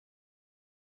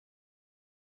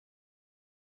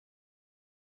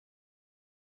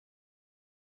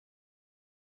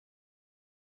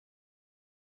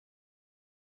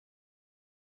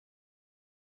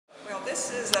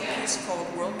This is a piece called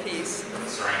World Peace,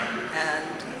 and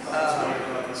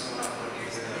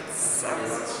it's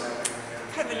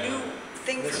kind of a new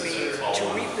thing for me to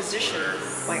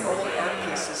reposition my old art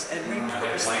pieces and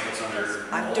repurpose them.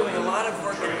 I'm doing a lot of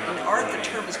work in art. The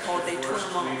term is called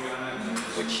détournement,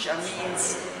 which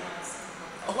means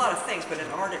a lot of things, but in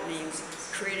art it means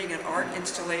creating an art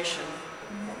installation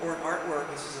or an artwork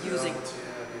using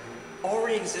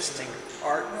already existing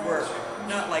artwork,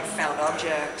 not like found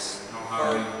objects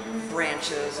or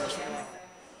branches or something like that.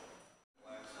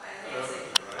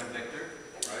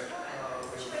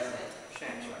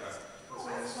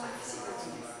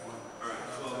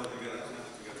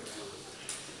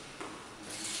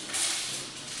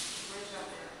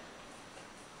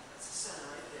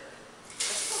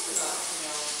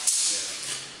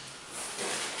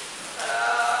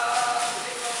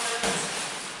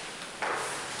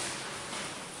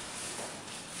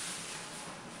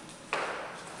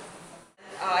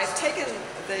 I've taken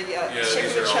the shape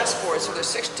of the chessboard, so there's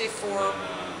 64,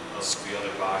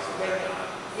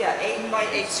 8 by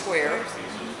 8 squares,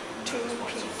 2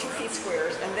 feet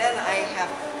squares, and then I have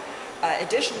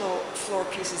additional floor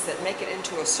pieces that make it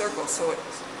into a circle, so it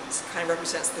kind of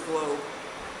represents the globe.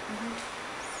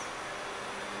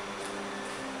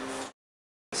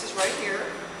 This is right here.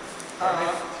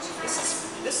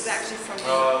 This is actually from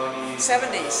the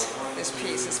 70s, this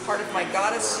piece. It's part of my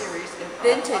Goddess series.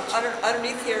 Vintage.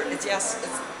 Underneath here,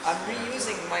 I'm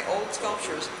reusing my old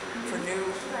sculptures for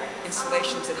new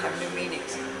installations that have new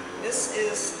meanings. This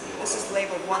is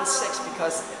labeled 1/6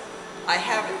 because I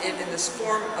have it in this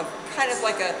form of kind of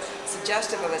like a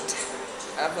suggestive of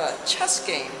a chess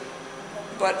game,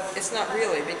 but it's not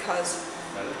really, because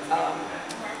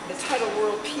the title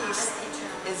World Peace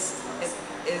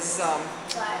is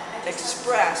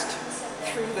expressed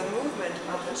through the movement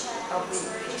of the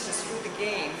pieces through the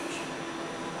game.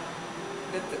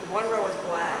 One row is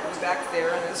black back there,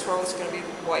 and this row is going to be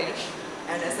whitish.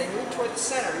 And as they move toward the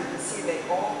center, you can see they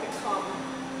all become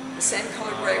the same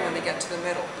color gray when they get to the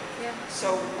middle. Yeah.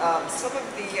 So some of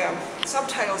the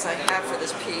subtitles I have for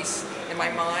this piece in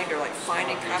my mind are like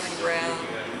finding common ground,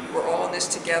 we're all in this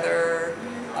together,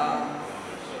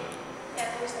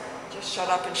 just shut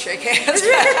up and shake hands.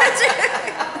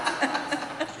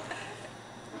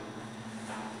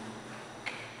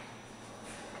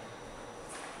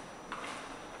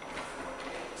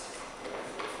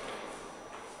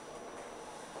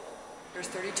 There's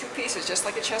 32 pieces, just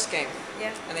like a chess game.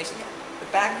 Yeah. And the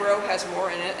back row has more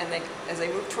in it, and as they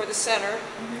move toward the center,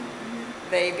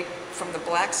 from the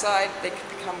black side they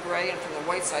become gray, and from the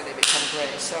white side they become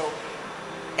gray. So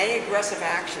any aggressive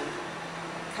action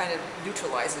kind of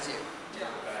neutralizes you.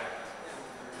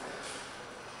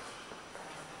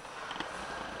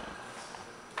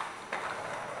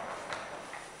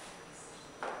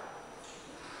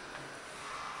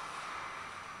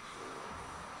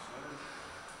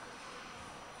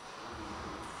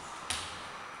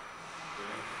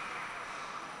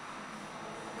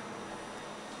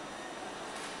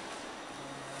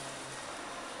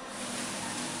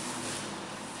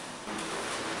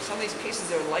 Some of these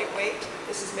pieces are lightweight.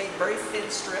 This is made very thin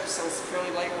strips, so it's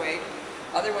fairly lightweight.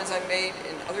 Other ones I made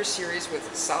in other series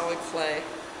with solid clay,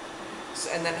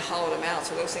 and then hollowed them out,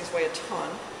 so those things weigh a ton.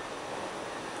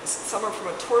 Some are from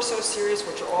a torso series,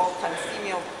 which are all kind of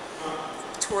female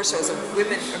torsos of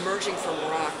women emerging from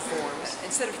rock forms.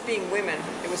 Instead of being women,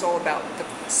 it was all about the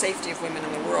safety of women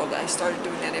in the world. I started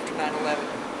doing that after 9/11.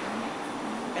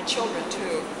 And children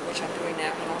too, which I'm doing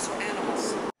now, and also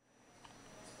animals.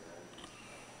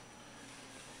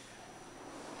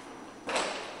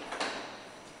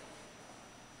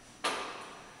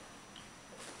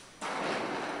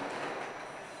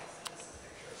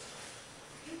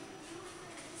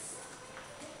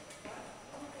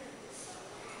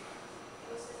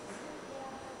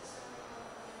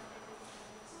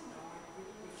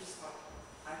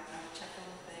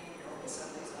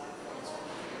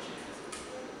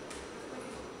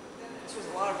 This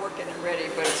was a lot of work getting ready,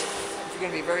 but it's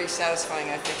going to be very satisfying,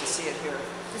 I think, to see it here.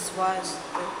 This was.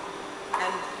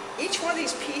 And each one of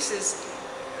these pieces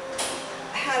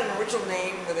had an original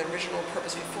name with an original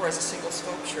purpose before as a single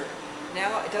sculpture.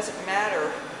 Now it doesn't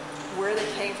matter where they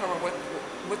came from or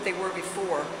what they were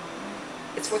before.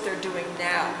 It's what they're doing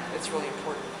now that's really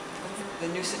important. The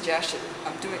new suggestion.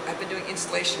 I've been doing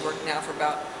installation work now for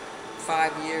about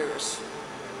 5 years,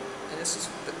 and this is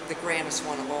the grandest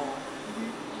one of all.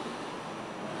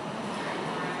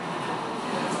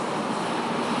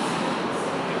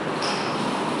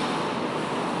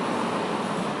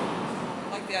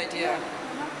 The idea.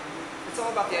 It's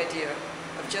all about the idea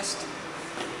of just,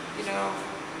 you know,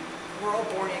 we're all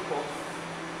born equal.